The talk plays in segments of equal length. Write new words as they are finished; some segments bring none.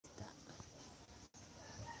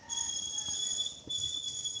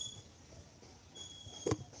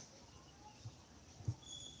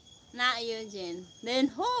not you, Jen. Then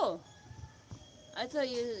who? I thought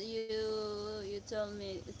you told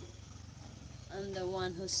me I'm the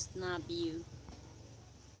one who snapped you.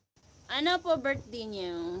 Ano po birthday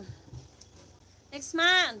niyo? Next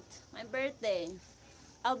month, my birthday.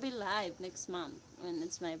 I'll be live next month when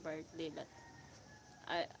it's my birthday, but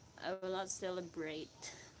I will not celebrate.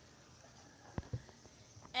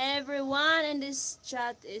 Everyone in this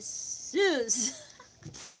chat is Zeus.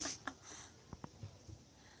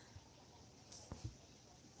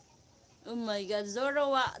 Oh my God, Zoro,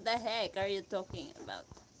 what the heck are you talking about?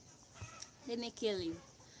 Let me kill you.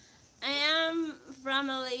 I am from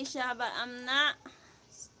Malaysia, but I'm not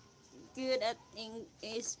good at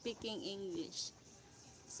speaking English.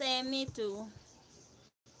 Say me too.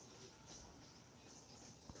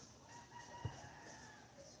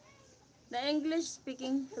 The English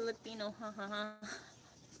speaking Filipino, hahaha.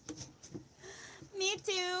 Me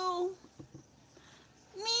too.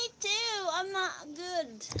 Me too. I'm not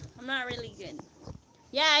good. I'm not really good.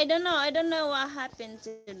 Yeah, I don't know. I don't know what happened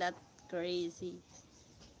to that crazy.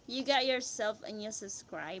 You got yourself a new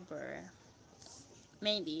subscriber.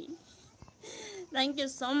 Maybe. Thank you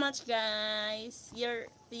so much, guys. Your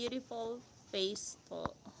beautiful face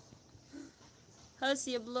po. How's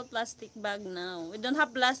your blue plastic bag now? We don't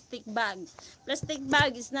have plastic bag. Plastic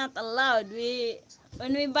bag is not allowed.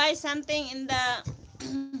 When we buy something in the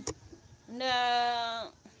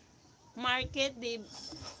market, they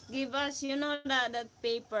give us, you know, that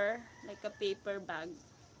paper, like a paper bag,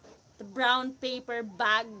 the brown paper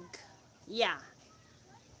bag. Yeah,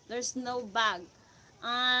 there's no bag,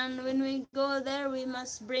 and when we go there, we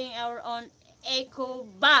must bring our own eco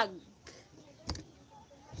bag.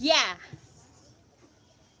 Yeah.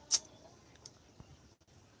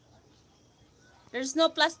 There's no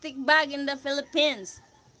plastic bag in the Philippines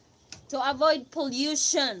to avoid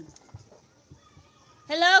pollution.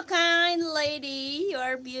 Hello, kind lady. You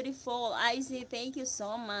are beautiful. I say thank you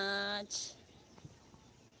so much.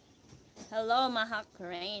 Hello, Mahak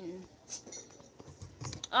Rain.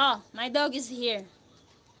 Oh, my dog is here.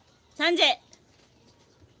 Sanjay!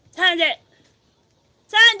 Sanjay!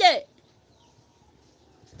 Sanjay!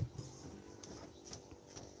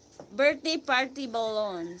 Birthday party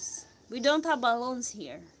balloons. We don't have balloons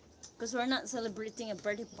here because we're not celebrating a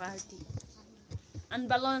birthday party.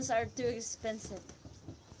 And balloons are too expensive.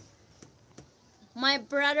 My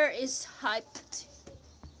brother is hyped.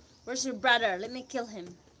 Where's your brother? Let me kill him.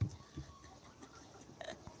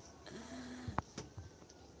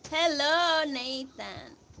 Hello,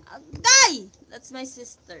 Nathan. Guy! That's my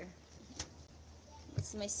sister.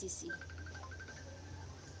 That's my sissy.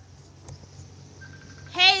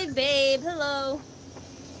 Hey, babe. Hello.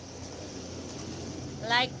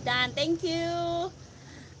 Like that. Thank you.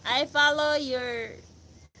 I follow your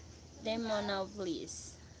demo now,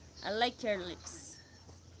 please. I like your lips.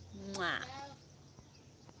 Mwah.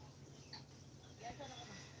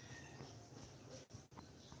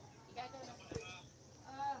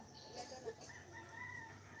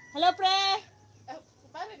 Hello, pre.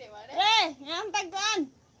 Pre, ngantag kan?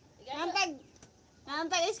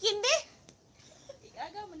 Ngantag skin di?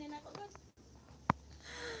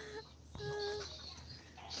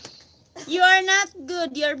 You are not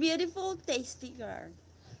good. You're beautiful, tasty girl.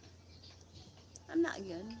 I'm not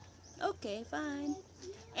good. Okay, fine.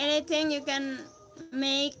 Anything you can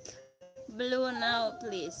make blue now,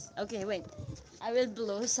 please. Okay, wait. I will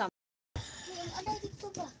blow some.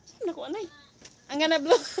 I'm gonna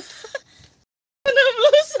blow. I'm gonna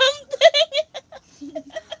blow something.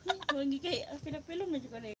 Hindi kay pinapilo mo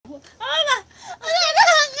juga na. Ala!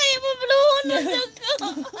 Ala kayo mo blow na ko.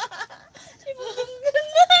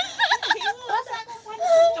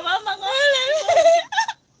 Kamama ko.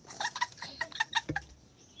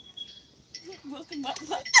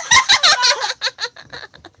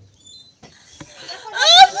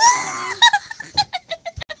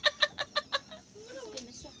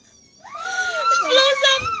 Blow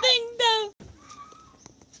something down.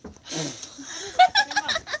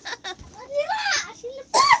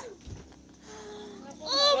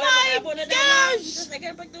 Oh my gosh!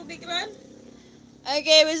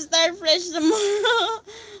 Okay, we start fresh tomorrow.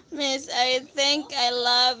 Miss, I think I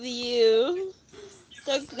love you.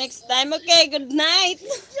 Talk next time. Okay, good night.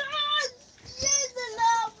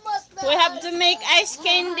 We have to make ice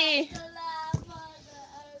candy.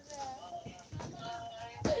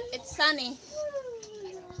 It's sunny.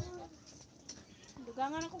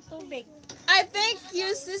 I think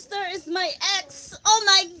your sister is my ex. Oh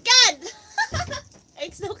my god!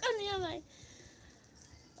 Ex no kanya may.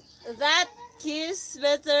 That kiss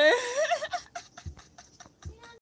better.